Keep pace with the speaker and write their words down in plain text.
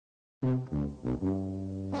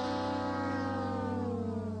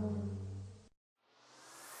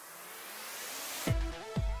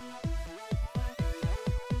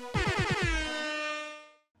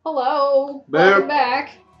Hello. Welcome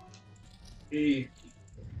back. Hey.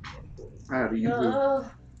 Howdy, you.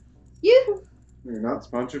 You. We're not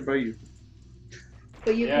sponsored by you.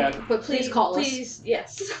 But you. Yeah. But please call us. Please,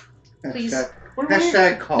 yes. Please.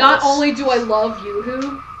 Hashtag call Not us. only do I love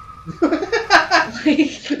Yoo-hoo. You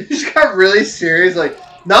just got really serious. Like,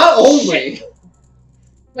 not only.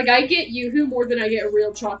 Like, I get Yoo-hoo more than I get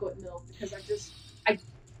real chocolate milk because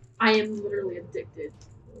I am literally addicted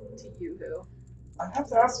to Yoo-hoo. I have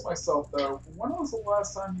to ask myself though, when was the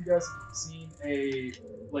last time you guys have seen a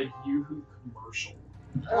Yoo-hoo commercial?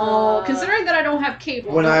 Oh, considering that I don't have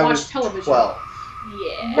cable, When I I don't watch was television. 12.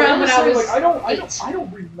 Yeah. Right, when I was I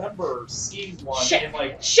don't remember seeing one Shit. in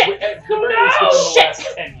at Shit. the very least within the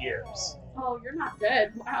last 10 years. Oh, you're not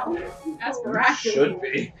dead. Wow. That's You miraculous. should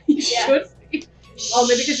be. You Yeah. should be. Oh,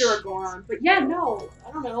 maybe because you were gone. But yeah, no.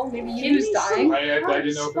 I don't know. Maybe you was dying. I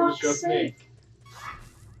didn't know if it was just me.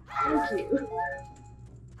 Thank you.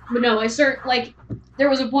 But no, there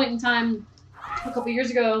was a point in time a couple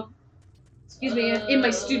years ago, excuse me, in my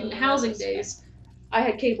student housing days, I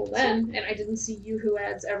had cable then, and I didn't see Yoo-hoo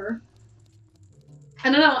ads ever.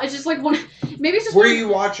 I don't know, it's just like maybe it's just Were you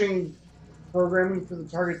watching programming for the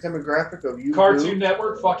target demographic of you? Cartoon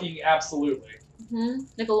Network, fucking absolutely.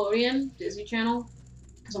 Nickelodeon, Disney Channel,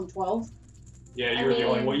 because I'm 12. Yeah, you were the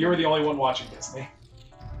only one. You were the only one watching Disney.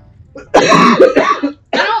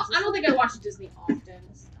 I don't think I watch Disney often,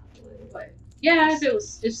 but yeah,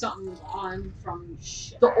 if something was on from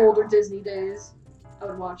the older Disney days, I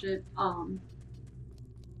would watch it.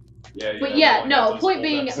 Yeah. But yeah, no. Point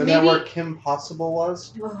being, Isn't that where Kim Possible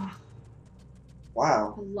was? I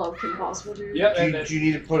Wow. love Kim Possible, dude. Yep. Do you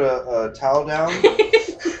need to put a towel down?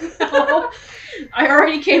 No. I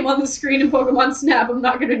already came on the screen in Pokemon Snap. I'm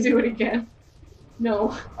not gonna do it again.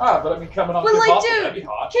 No. But I mean, coming on But Kim like, Possible, dude, that'd be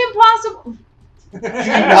hot. Kim Possible. Do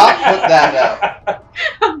not put that out.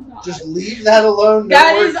 I'm not. Just leave that alone. No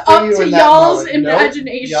That more is up video to in that y'all's moment. Nope.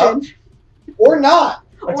 imagination. Yup. Or not.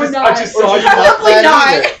 Or I not. just saw you. Preferably that not.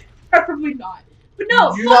 either. Preferably not. But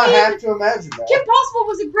no, You do not fucking have to imagine that. Kim Possible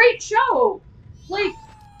was a great show. Like,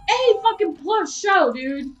 A fucking plus show,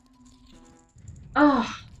 dude. Ugh.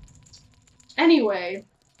 Anyway,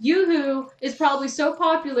 Yoo-hoo is probably so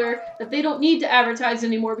popular that they don't need to advertise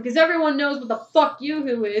anymore because everyone knows what the fuck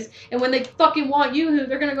Yoo-hoo is, and when they fucking want Yoo-hoo,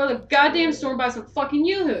 they're gonna go to the goddamn store and buy some fucking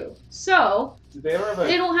Yoo-hoo. So, Did they ever have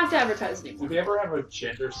they don't have to advertise anymore. Did they ever have a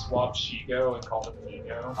gender swap Shigo and call it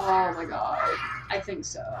Figo? Oh my god. I think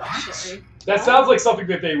so, actually. That sounds like something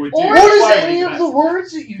that they would do. Or What is Why any would of you the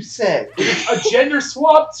words that you said? A gender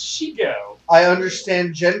swapped Shigo. I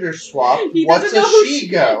understand gender swap. He What's doesn't a know who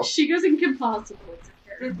she-go? She goes in Kim Possible.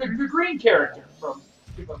 The green character from.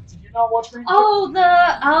 Did you not watch Green? Oh,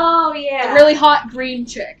 yeah. The really hot green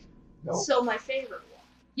chick. Nope. So my favorite one.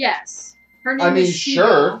 Yes. Her name I mean, is Shigo.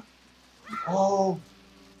 sure. Oh.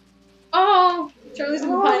 Oh, Charlie's in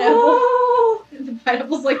the pineapple. And the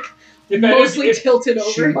pineapple's like If mostly tilted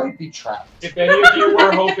She over. might be trapped. If any of you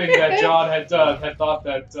were hoping that John had thought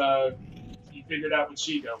that he figured out what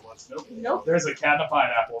Shigo was, nope. Nope. There's a cat and a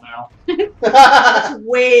pineapple now. That's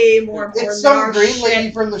way more important. It's some than green our lady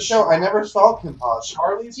shit. from the show. I never saw Kim Possible.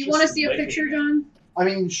 Charlie's. Do you just want to see a licking picture, it. John? I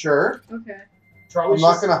mean, sure. Okay. I'm Charlie's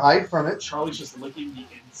not just, going to hide from it. Charlie's just licking the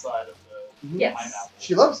inside of the Yes. pineapple.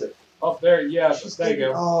 She loves it. Oh, there, yeah, She's there you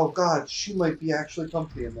thinking, go. oh, God, she might be actually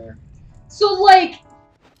comfy in there. So, like,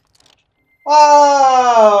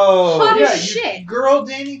 Oh! hot yeah, as you- shit. Girl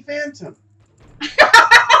Danny Phantom.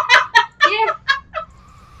 Yeah.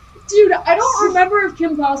 Dude, I don't remember if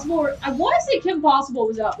Kim Possible or... I want to say Kim Possible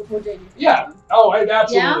was out before Danny Phantom. Yeah. Oh, it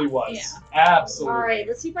absolutely was. Yeah. Absolutely. Alright,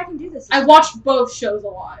 let's see if I can do this. I watched both shows a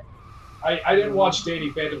lot. I didn't watch Danny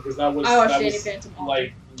Phantom because that was I watched that Danny was Phantom often.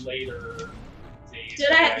 like later days. Did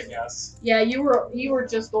for me, I- I guess. Yeah, you were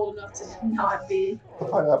just old enough to not be. The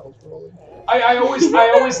pineapple's rolling. I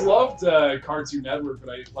always loved Cartoon Network, but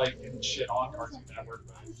I didn't shit on Cartoon Network.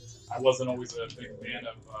 But I wasn't always a big fan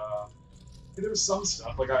of. There was some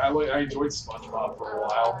stuff like I enjoyed SpongeBob for a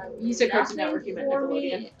while. You said Cartoon Network, you meant For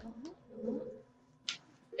Nickelodeon. me-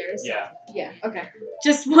 There's Yeah. Yeah, okay.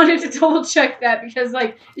 Just wanted to double check that because,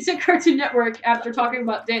 like, you said Cartoon Network after talking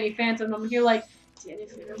about Danny Phantom. I'm here like, Danny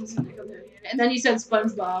Phantom was a Nickelodeon. And then you said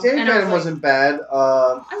SpongeBob. Danny and I was Phantom like, wasn't bad.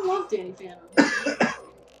 I love Danny Phantom.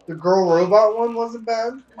 The Girl Robot one wasn't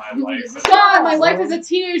bad. My life. God, my life as a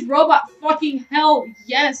teenage robot. Fucking hell,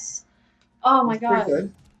 yes. Oh my It's pretty god.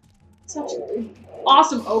 good. Such an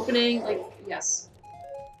awesome opening. Like, yes.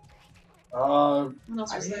 What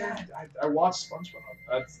else was there? I watched SpongeBob.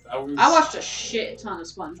 That was. I watched a shit ton of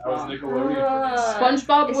That was SpongeBob. Nickelodeon.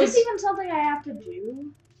 SpongeBob Is was. this even something I have to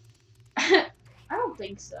do? I don't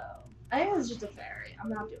think so. I think it was just a fairy. I'm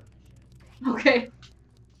not doing this Okay.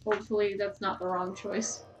 Hopefully that's not the wrong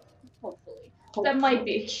choice. Hopefully. That might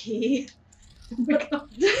be a key. Oh my god.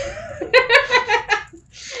 Do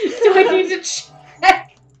I need to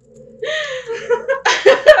check?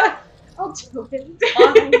 I'll do it.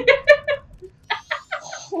 Fine.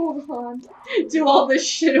 Hold on. Do all this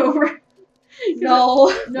shit over.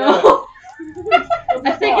 No. No. It'll be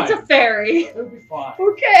I think it's a fine. fairy. It'll be fine.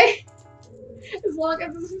 Okay. As long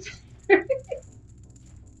as it's a fairy.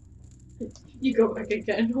 You go back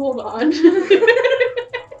again. Hold on.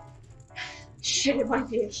 Shit, it might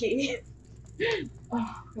be a key.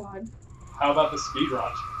 Oh god. How about the speed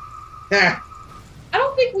run? I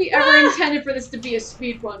don't think we ever intended for this to be a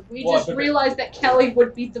speed run. We Well, I just think- realized that Kelly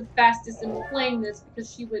would be the fastest in playing this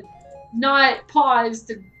because she would not pause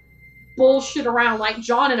to bullshit around like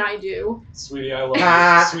John and I do. Sweetie, I love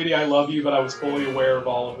you. Sweetie, I love you, but I was fully aware of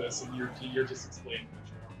all of this, and you're just explaining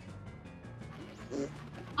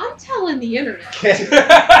I'm telling the internet.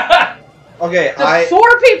 Okay, okay, The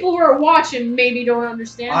 4 people who are watching maybe don't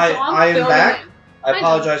understand, so I'm I am filling back. in. I I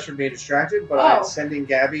apologize for being distracted, but Oh. I'm sending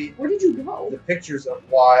Gabby Where did you go? the pictures of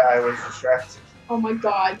why I was distracted. Oh my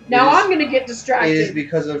god. Now It is- I'm gonna get It is distracted.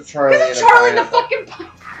 because of Charlie Look and at Charlie a the pineapple.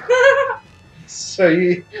 fucking So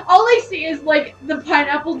you... all I see is like the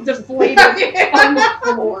pineapple deflated on the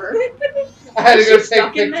floor. I had to Is go she take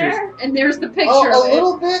stuck in pictures. there? And there's the picture Oh, of a it.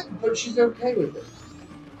 little bit, but she's okay with it.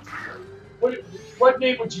 What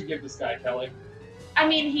name would you give this guy, Kelly? I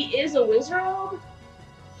mean, he is a wizard.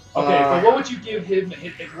 Okay, but what would you give him?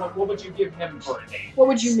 What would you give him for a name? What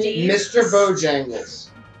would you name? Mr. Bojangles.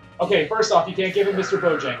 Okay, first off, you can't give him Mr.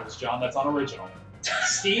 Bojangles, John. That's unoriginal.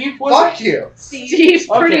 Steve, was Fuck it? you. Steve's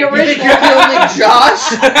pretty Okay. original. You're the only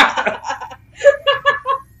Josh?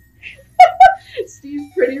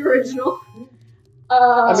 Steve's pretty original.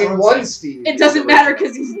 I mean, one Steve. It doesn't matter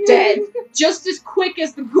because he's dead. Just as quick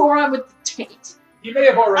as the Goron with the taint. He may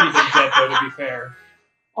have already been dead, though, to be fair.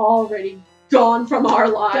 Already gone from our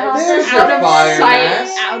lives. There's out your of fire sight,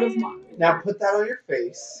 mask. out of mind. Now put that on your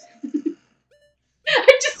face.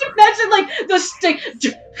 I just imagine like the stick.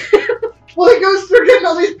 Well, he goes through getting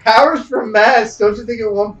all these powers from Mass. Don't you think at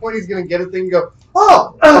one point he's gonna get a thing and go,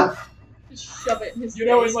 oh! Just shove it in his You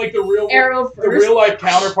know, face. in like the real Arrow the first. real life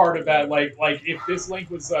counterpart of that, like if this Link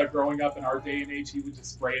was growing up in our day and age, he would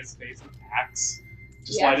just spray his face with axe,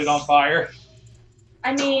 just light it on fire.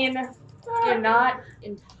 I mean, you're not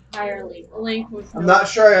entirely wrong. Link was. I'm not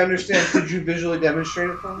sure I understand. Could you visually demonstrate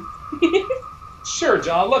it for me? Sure,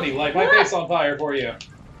 John. Let me light my face on fire for you.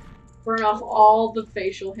 Burn off all the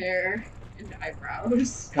facial hair and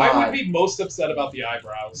eyebrows. I God. would be most upset about the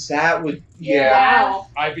eyebrows. That would, yeah. Wow.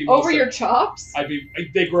 I'd be Over most your chops?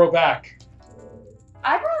 they grow back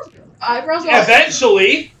Eyebrows? Eyebrows.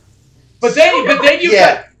 eventually. But then you've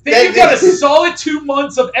Yeah. you've got a solid 2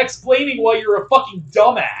 months of explaining why you're a fucking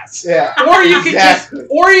dumbass. Yeah. Or you could Exactly.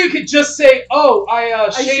 or you could just say, "Oh, I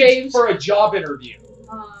shaved. shaved for a job interview."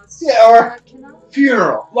 Yeah, or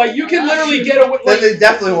funeral. Like you can literally get away. Then Like, they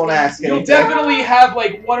definitely won't ask you'll anything. definitely have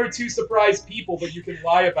like 1 or 2 surprised people, but you can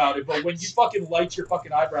lie about it. But when you fucking light your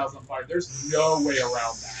fucking eyebrows on fire, there's no way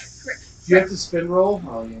around that. Do you have to spin roll?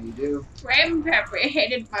 Oh, yeah, you do. Grandpappy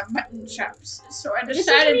hated my mutton chops, so I Does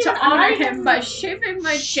decided this to mean honor I him am- by shaving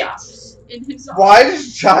my chops in his honor. Why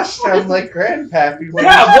does Josh sound like Grandpappy? when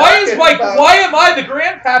Yeah, he's why talking about- why am I the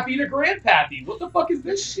grandpappy to grandpappy? What the fuck is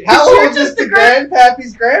this shit? How You're old is just the the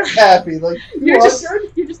Grandpappy's Grandpappy? Like, You're what?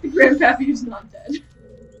 you're just the grandpappy who's not dead.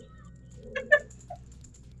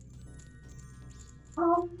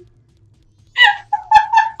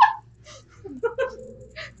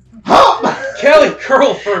 Kelly,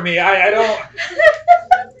 curl for me. I don't.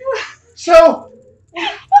 So,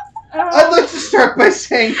 I'd like to start by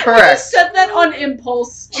saying I correct. said that on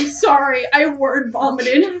impulse. I'm sorry. I word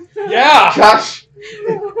vomited. Yeah. Josh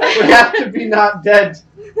would have to be not dead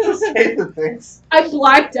to say the things. I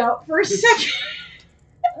blacked out for a second.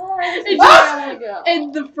 It's just-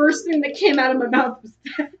 And the first thing that came out of my mouth was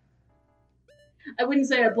that. I wouldn't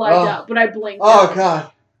say I blacked Oh. out, but I blinked Oh, out.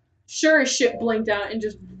 God. Sure as shit blinked out and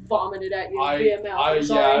just vomited at you via mouth. I'm yeah,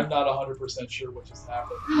 sorry. I'm not 100% sure what just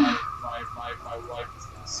happened. My wife is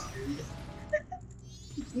getting screwed.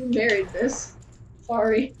 You married this.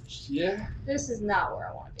 Sorry. Yeah. This is not where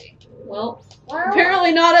I want to be. Well, Well,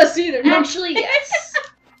 apparently not us either. No. actually, yes.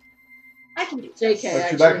 I can do JK, That's too bad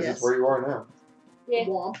actually, 'cause yes. it's where you are now. Yeah.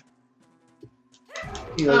 Womp.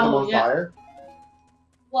 You like them Oh, on yeah. fire?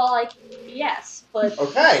 Well, like, yes, but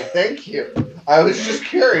Okay, thank you. I was just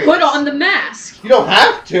curious. Put on the mask. You don't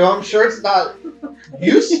have to. I'm sure it's not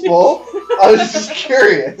useful. I was just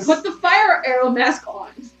curious. Put the fire arrow mask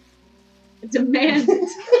on. Demand it.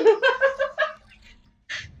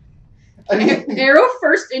 I mean, Arrow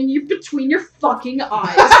first in you between your fucking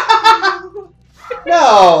eyes.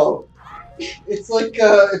 no. It's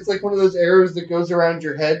like one of those arrows that goes around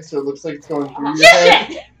your head, so it looks like it's going through your head.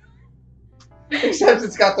 Shit! Except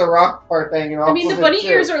it's got the rock part hanging off. I mean, the of it, bunny too.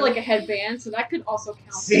 ears are like a headband, so that could also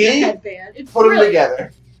count See? as a headband. It's Put them brilliant.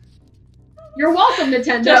 together. You're welcome,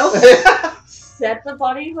 Nintendo. set the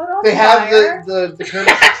bunny hood on They have fire. the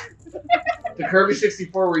Kirby the Kirby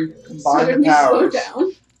 64 where you can combine So the slow powers.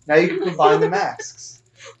 down. Now you can combine the masks.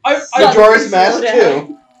 I Majora's slow Mask down.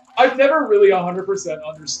 too. I've never really 100%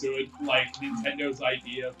 understood like Nintendo's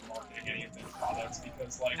idea of marketing any of their products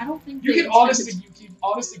because like I don't think you they can intended-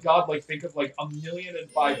 honest to God like think of like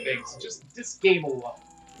 1,000,005 things just this game alone.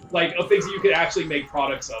 Like of things that you could actually make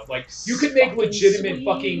products of. Like you could make Fucking legitimate sweet.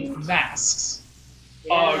 fucking masks.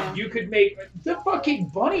 Yeah. You could make the fucking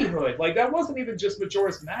bunny hood. Like that wasn't even just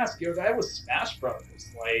Majora's Mask, yo. That was Smash Brothers.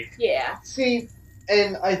 Like Yeah. See,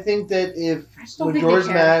 and I think that if I just don't think Majora's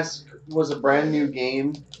they care. Mask was a brand new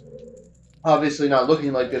game, obviously not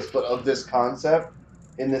looking like this, but of this concept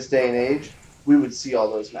in this day and age, we would see all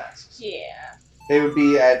those masks. Yeah. They would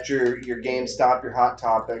be at your GameStop, your Hot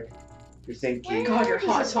Topic, your Thinking. God, your Where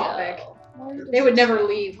Hot does this Topic. go? Where does They would this never go?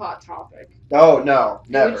 leave Hot Topic. Oh no, It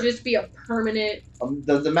never. would just be a permanent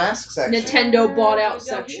The mask section. Nintendo bought out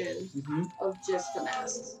section Mhm. of just the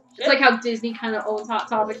masks. It's like how Disney kind of owns Hot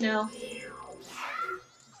Topic now.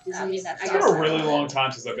 I mean, that's I it's guess been a so. really long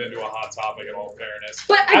time since I've been to a Hot Topic in all fairness.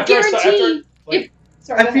 But I guarantee.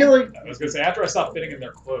 Sorry, I feel like I was gonna say after I stopped fitting in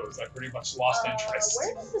their clothes, I pretty much lost interest.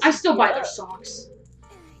 Where does this I still buy go? their socks,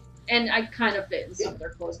 and I kind of fit in some of their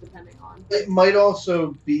clothes depending on. it might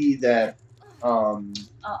also be that Oh,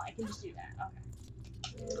 I can just do that.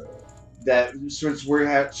 Okay. that since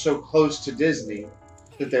we're so close to Disney,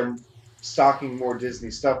 that they're stocking more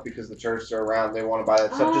Disney stuff because the tourists are around. They want to buy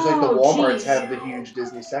that stuff, just like the Oh, WalMarts geez. have the huge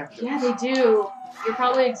Disney section. Yeah, they do. You're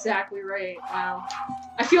probably exactly right. Wow,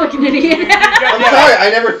 I feel like an idiot. I'm Yeah. sorry, I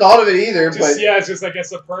never thought of it either, Just, but yeah, it's just I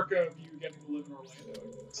guess a perk of you getting to live in Orlando.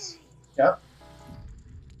 I guess.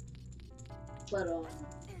 But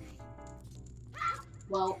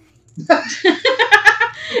well,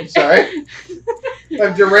 I'm sorry.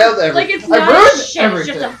 I've derailed everything. Like, it's I've not ruined Shit,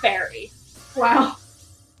 everything. it's just a fairy. wow.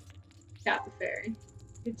 Got the fairy.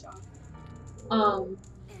 Good job.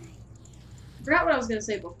 Forgot what I was gonna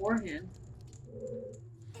say beforehand.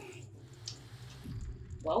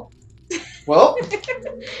 Well, Well,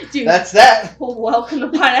 dude. that's that. Well, welcome to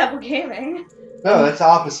Pineapple Gaming. No, that's the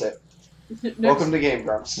opposite. next- Welcome to Game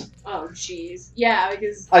Grumps. Oh, jeez. Yeah,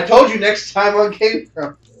 because I told you next time on Game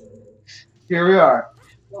Grumps. Here we are.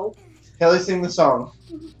 well, Kelly, sing the song.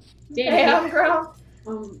 damn. Hey, I'm Grump.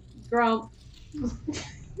 Grump.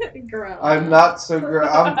 Grump. I'm not so I'm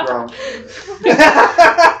Grump.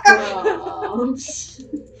 Grumps.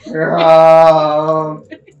 Grump.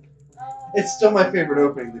 It's still my favorite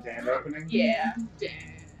opening, the Dan opening. Yeah. Damn.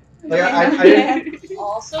 Like I didn't.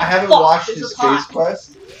 Also, I haven't fuck, watched this his is hot. Space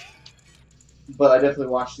Quest, but I definitely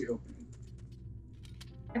watched the opening.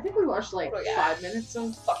 I think we watched like Oh, yeah. 5 minutes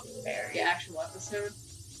of Fucking fairy. the actual episode.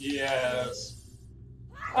 Yes,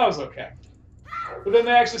 that was okay. But then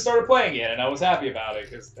they actually started playing it, and I was happy about it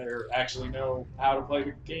because they actually know how to play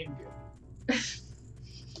the game good.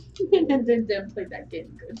 And then played that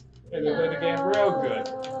game good. They play the game real good.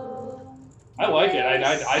 I like it.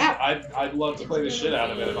 I'd love to play the shit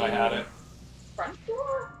out of it if I had it. Front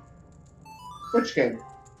door? Which game?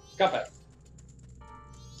 Got that.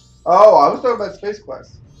 Oh, I was talking about Space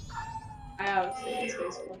Quest. I haven't seen Space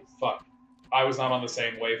Quest. Fuck. I was not on the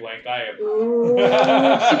same wavelength. I am. Ooh,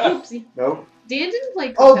 oopsie. Nope. Dan didn't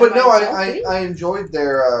play. Oh, Cuphead but by no, himself, did he? I enjoyed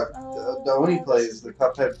their the Oni plays, the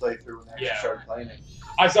Cuphead playthrough when they actually Yeah. started playing it.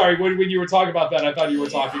 I'm sorry. When you were talking about that, I thought you were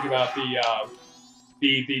talking about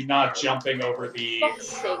the not jumping over the Fuck's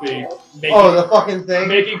sake. the Oh, the fucking thing.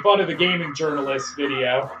 making fun of the gaming journalist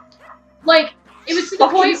video. Like, it was to the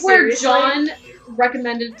Fucking point where seriously? John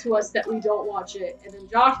recommended to us that we don't watch it, and then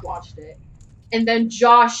Josh watched it, and then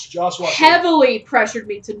Josh Josh watched. heavily pressured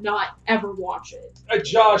me to not ever watch it.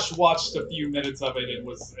 Josh watched a few minutes of it and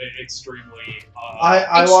was extremely.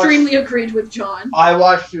 I Extremely agreed with John. I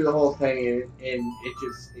watched through the whole thing and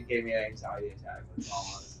it gave me an anxiety attack. In all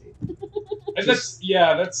honesty. And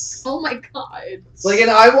that's Oh my god. Like, and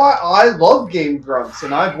I love Game Grumps,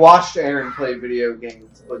 and I've watched Aaron play video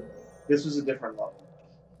games, but this was a different level,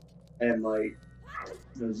 and like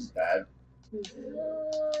it was just bad.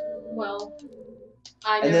 Well,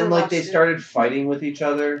 I And never then like watched they it. started fighting with each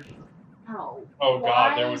other. Oh. Oh god,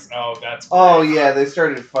 Why? there was. Oh, that's. Oh great. yeah, they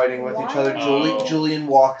started fighting with each other. Why? Oh. Julian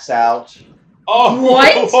walks out. Oh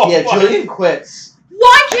What? oh Yeah, my- Julian quits.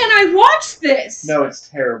 Why can't I watch this? No, it's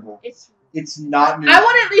terrible. It's Not new. I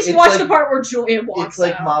want to at least It's watch like- the part where Julian walks It's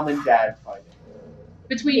like out. mom and dad fighting.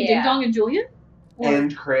 Between Yeah. Ding Dong and Julian? Or-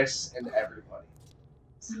 And Chris and everybody.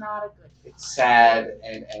 not a good. It's sad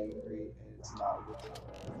and angry, and it's not a good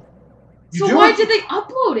time. You so do why it did they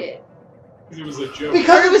upload it? It was a joke.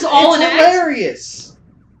 Because It was all it's an act? hilarious.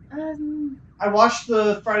 Um, I watched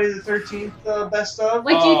the Friday the 13th best of.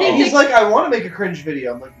 Like, do you Oh. think And he's they... like, I want to make a cringe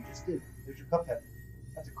video. I'm like, you just did. There's your Cuphead.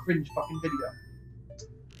 That's a cringe fucking video.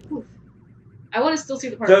 I want to still see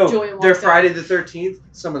the part where Julian walks their out. Friday the 13th,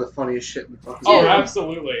 some of the funniest shit in the fucking Oh, Dude.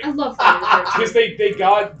 absolutely. I love Friday the 13th.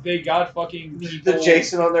 Because they got fucking people. The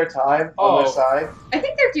Jason on their time, on their side. I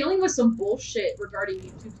think they're dealing with some bullshit regarding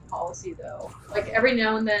YouTube's policy, though. Like, every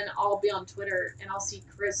now and then I'll be on Twitter and I'll see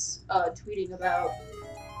Chris tweeting about,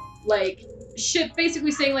 like, shit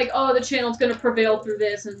basically saying, like, oh, the channel's gonna prevail through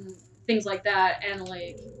this and things like that. And,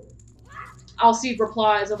 like, I'll see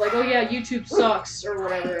replies of, like, oh, yeah, YouTube sucks or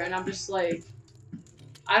whatever. And I'm just like,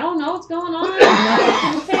 I don't know what's going on.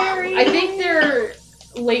 I think they're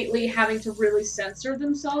lately having to really censor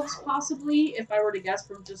themselves, possibly, if I were to guess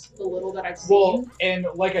from just the little that I've seen. Well, and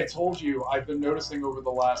like I told you, I've been noticing over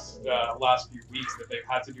the last few weeks that they've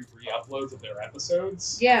had to do re-uploads of their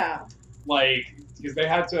episodes. Yeah. Like, because they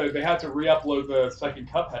had to re-upload the second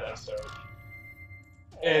Cuphead episode,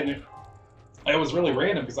 and it was really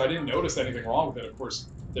random because I didn't notice anything wrong with it. Of course,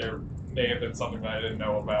 there may have been something that I didn't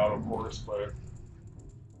know about, of course, but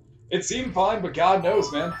it seemed fine. But God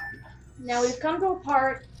knows, man. now we've come to a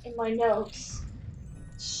part in my notes.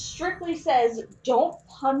 Strictly says, don't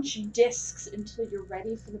punch discs until you're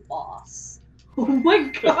ready for the boss. Oh my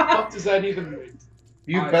What the god. fuck does that even mean?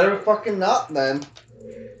 You better fucking not, then.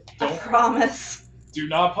 I Don't promise. do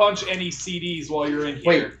not punch any CDs while you're in here.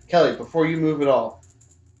 Wait, Kelly, before you move at all,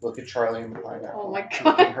 look at Charlie and the pineapple. Oh my Look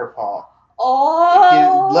God. at her paw.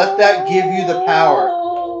 Oh. Let that give you the power.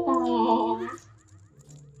 Oh.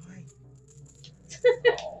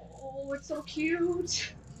 Oh, it's so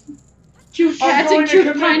cute. Cute I'm cats going and to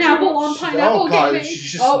cute commit pineapple you. on pineapple Oh god, gaming. she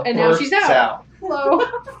just Oh, and now she's bursts out. Hello.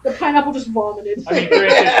 The pineapple just vomited. I mean,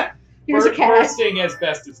 granted, Here's a cat. bursting as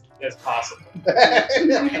best as possible. that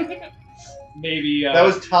Maybe.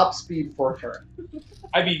 was top speed for her.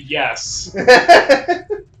 I mean, yes. Alright.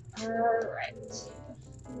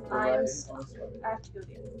 I have to go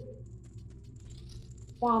get it.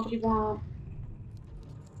 Wompity womp.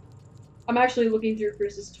 I'm actually looking through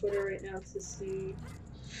Chris's Twitter right now to see.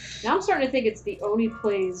 Now I'm starting to think it's the Oni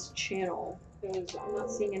Plays channel, because I'm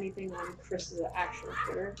not seeing anything on Chris's actual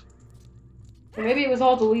Twitter. Or maybe it was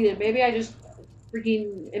all deleted. Maybe I just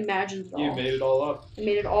freaking imagined it all. You made it all up. I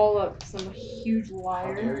made it all up because I'm a huge How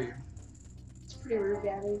liar. dare you? It's pretty rude,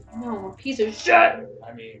 Daddy. No, a piece of shit!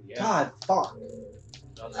 I mean, yeah. God, fuck.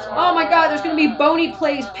 Oh my god, there's gonna be Boney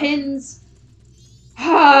Plays pins!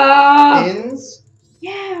 Ah! Pins?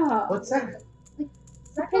 Yeah! What's that?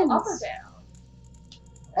 Does that go up or Pins. down?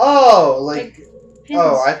 Oh, like. Pins.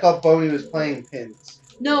 Oh, I thought Boney was playing pins.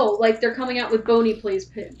 No, like they're coming out with Boney Plays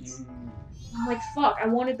pins. Mm. I'm like, fuck, I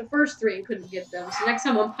wanted the first three and couldn't get them. So next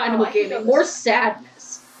time I'm Pineapple I can go Gaming, this more way.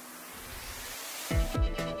 sadness.